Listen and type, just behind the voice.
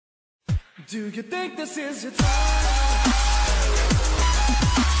Do you think this is your time?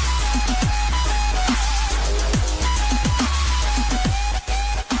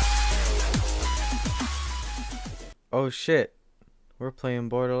 Oh shit, we're playing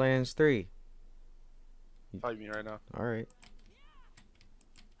Borderlands 3. Fight me right now. Alright.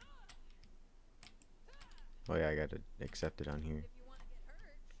 Oh yeah, I gotta accept it on here.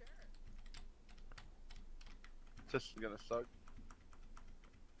 This is gonna suck.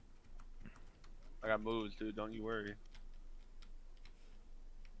 I got moves, dude. Don't you worry.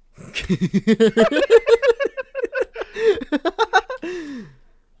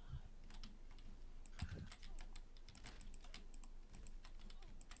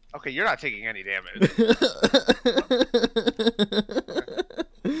 Okay, you're not taking any damage.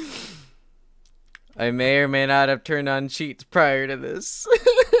 I may or may not have turned on cheats prior to this.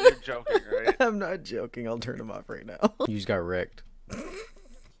 You're joking, right? I'm not joking. I'll turn them off right now. You just got wrecked.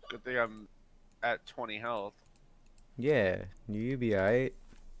 Good thing I'm at 20 health. Yeah, you be alright.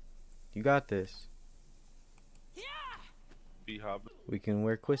 You got this. B-hub. We can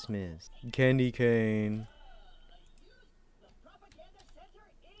wear Christmas. Candy cane.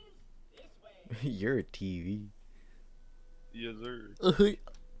 You're a TV. Yes, sir.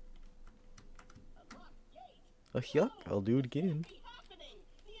 Yuck, I'll do it again.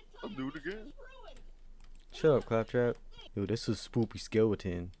 I'll do it again. Shut up, Claptrap. Yo, this is Spoopy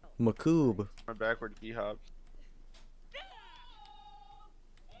Skeleton. Makoob. My backward B-hubs.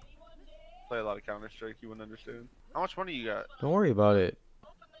 Play a lot of Counter-Strike, you wouldn't understand. How much money you got? Don't worry about it.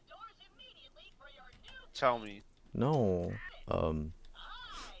 Tell me. No.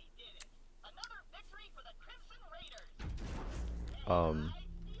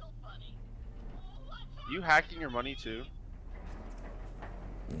 You hacking your money too?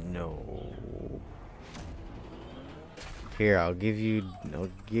 No. Here, I'll give you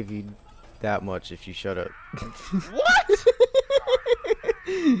that much if you shut up. What?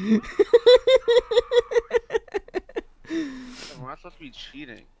 Am I supposed to be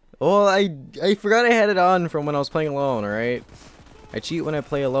cheating? Well, I forgot I had it on from when I was playing alone, alright? I cheat when I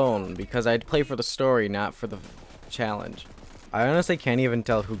play alone because I play for the story, not for the challenge. I honestly can't even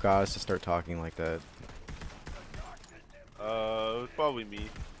tell who got us to start talking like that. It was probably me.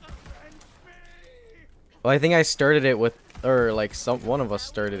 Well, I think I started it with, or like one of us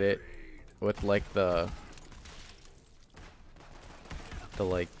started it with like the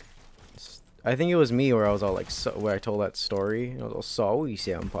like, I think it was me where I was all like, where I told that story. I was all, sorry,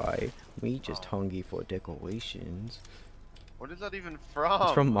 senpai, we just hungry for decorations. What is that even from?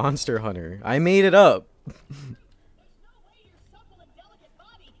 It's from Monster Hunter. I made it up.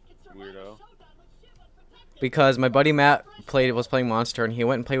 Weirdo. Because my buddy Matt was playing Monster and he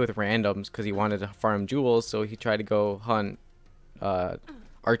went and played with randoms because he wanted to farm jewels, so he tried to go hunt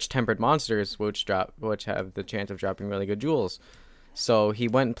arch-tempered monsters which have the chance of dropping really good jewels. So he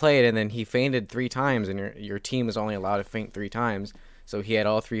went and played, and then he fainted 3 times, and your team is only allowed to faint 3 times. So he had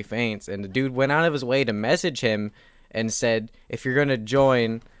all 3 faints, and the dude went out of his way to message him and said, if you're gonna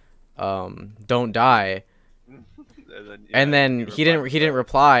join, don't die. And then he didn't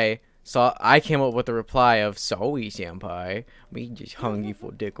reply. So I came up with the reply of, sorry, senpai, we just hungry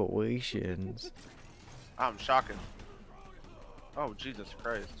for decorations. I'm shocking. Oh, Jesus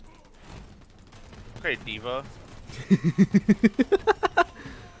Christ. Okay, diva.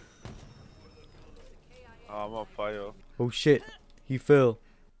 Oh, I'm on fire. Oh shit, he fell.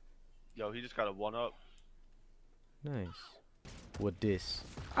 Yo, he just got a 1-up. Nice. What this?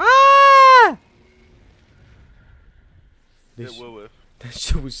 Ah! It will with. That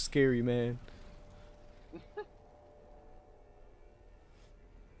shit was scary, man.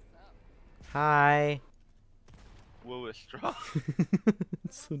 Hi. Will with strong.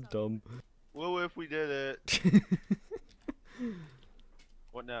 It's so dumb. Will if we did it.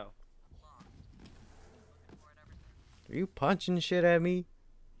 What now? Are you punching shit at me?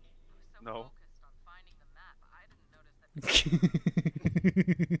 No.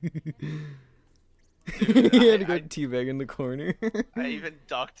 Dude, He had to go teabag in the corner. I even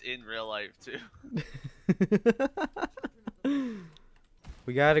ducked in real life too.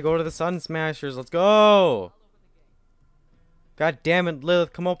 We gotta go to the Sun Smashers. Let's go! God damn it,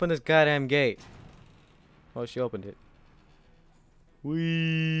 Lilith, come open this goddamn gate. Oh, she opened it.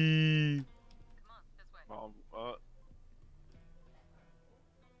 Wee.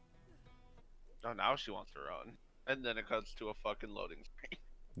 Oh, now she wants to run. And then it cuts to a fucking loading screen.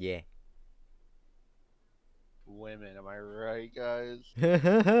 Yeah. Women, am I right, guys?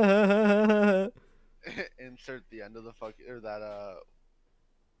 Insert the end of the fucking, or that,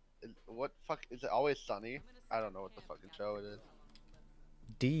 what fuck, is it Always Sunny? I don't know what the fucking show it is.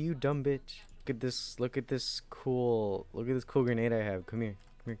 D, you dumb bitch. Look at this cool grenade I have. Come here.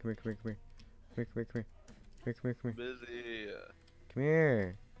 Come here. Come here. Busy. Come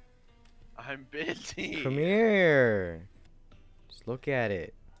here. I'm busy. Come here. Just look at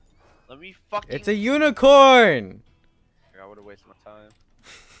it. Let me fucking. It's a unicorn. I would have wasted my time.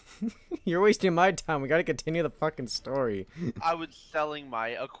 You're wasting my time. We gotta continue the fucking story. I was selling my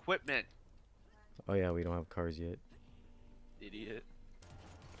equipment. Oh yeah, we don't have cars yet. Idiot.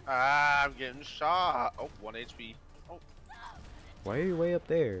 Ah, I'm getting shot. Oh, 1 HP. Oh, Why are you way up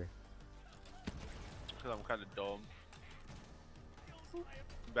there? because I'm kind of dumb.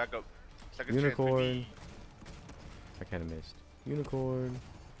 Back up. Second Unicorn. chance, I kind of missed. Unicorn.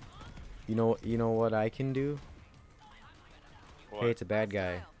 You know what I can do? what? Hey, it's a bad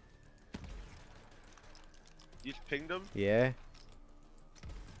guy. You just pinged him? Yeah?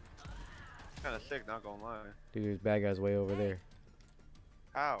 Kind of sick, not gonna lie. Dude, there's bad guys way over there.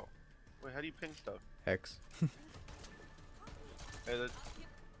 How? Wait, how do you ping stuff? X. Hey, let's.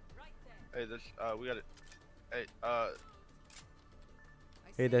 Hey, this. We got it. Hey,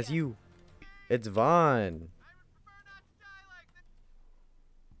 Hey, that's you. It's Vaughn.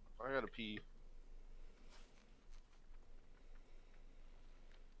 I gotta pee.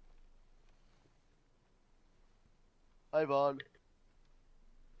 Hi, Vaughn.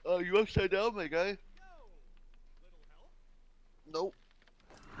 Oh, you upside down, my guy? Nope.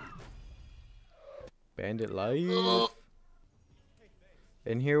 Bandit Life.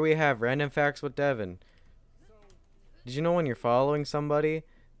 And here we have Random Facts with Devin. Did you know when you're following somebody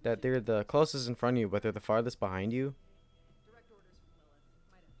that they're the closest in front of you, but they're the farthest behind you?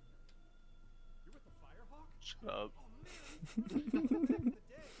 Shut up.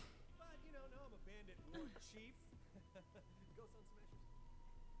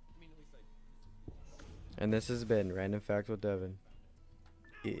 And this has been Random Facts with Devin.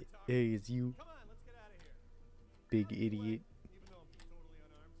 Hey, it's you. Big idiot.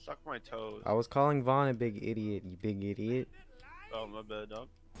 Suck my toes. I was calling Vaughn a big idiot, you big idiot. Oh, my bad, dog.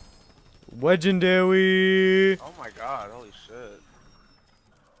 Legendary! Oh my god, holy shit.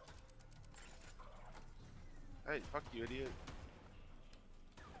 Hey, fuck you, idiot.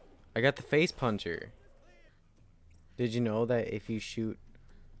 I got the face puncher. Did you know that if you shoot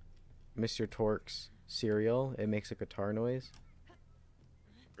Mr. Torque's cereal, it makes a guitar noise?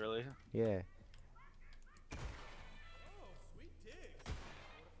 Really? Yeah.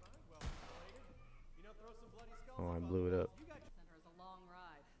 Oh, I blew it up.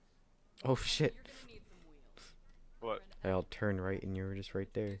 Oh shit. What? I'll turn right and you were just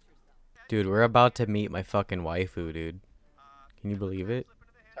right there. Dude, we're about to meet my fucking waifu, dude. Can you believe it?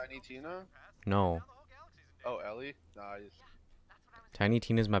 Tiny Tina? No. Oh, Ellie? Nice. Tiny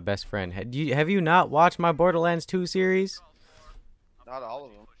Tina's my best friend. Have you not watched my Borderlands 2 series? Not all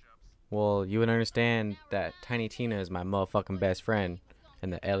of them. Well, you would understand that Tiny Tina is my motherfucking best friend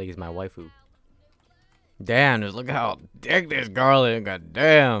and that Ellie is my waifu. Damn, just look how thick this girl is. God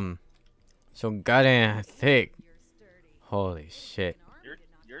damn. So goddamn thick. Holy shit.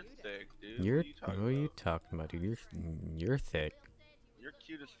 You're thick, dude. What What are you talking about, dude? You're thick. You're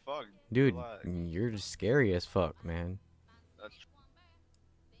cute as fuck. Dude, Relax. you're scary as fuck, man. That's true.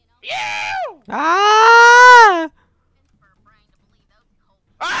 Ah!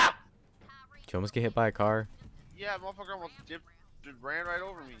 Ah! Did you almost get hit by a car? Yeah, motherfucker almost just ran right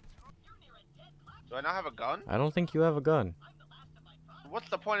over me. Do I not have a gun? I don't think you have a gun. What's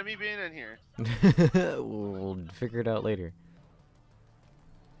the point of me being in here? We'll figure it out later.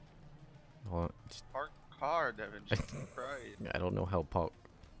 Hold on. Park car, Devin. Jesus Christ. I don't know how Paul.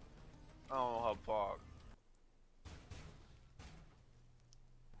 I don't know how park.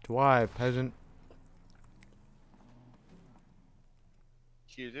 Drive, peasant.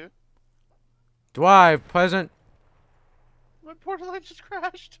 Excuse you? Drive, peasant. My Borderlands just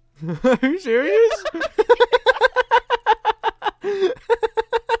crashed. Are you serious?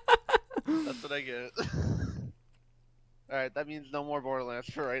 That's what I get. Alright, that means no more Borderlands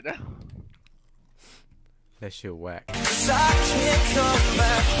for right now. That shit whack. I can't come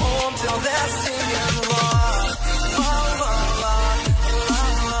back home till they're singing love.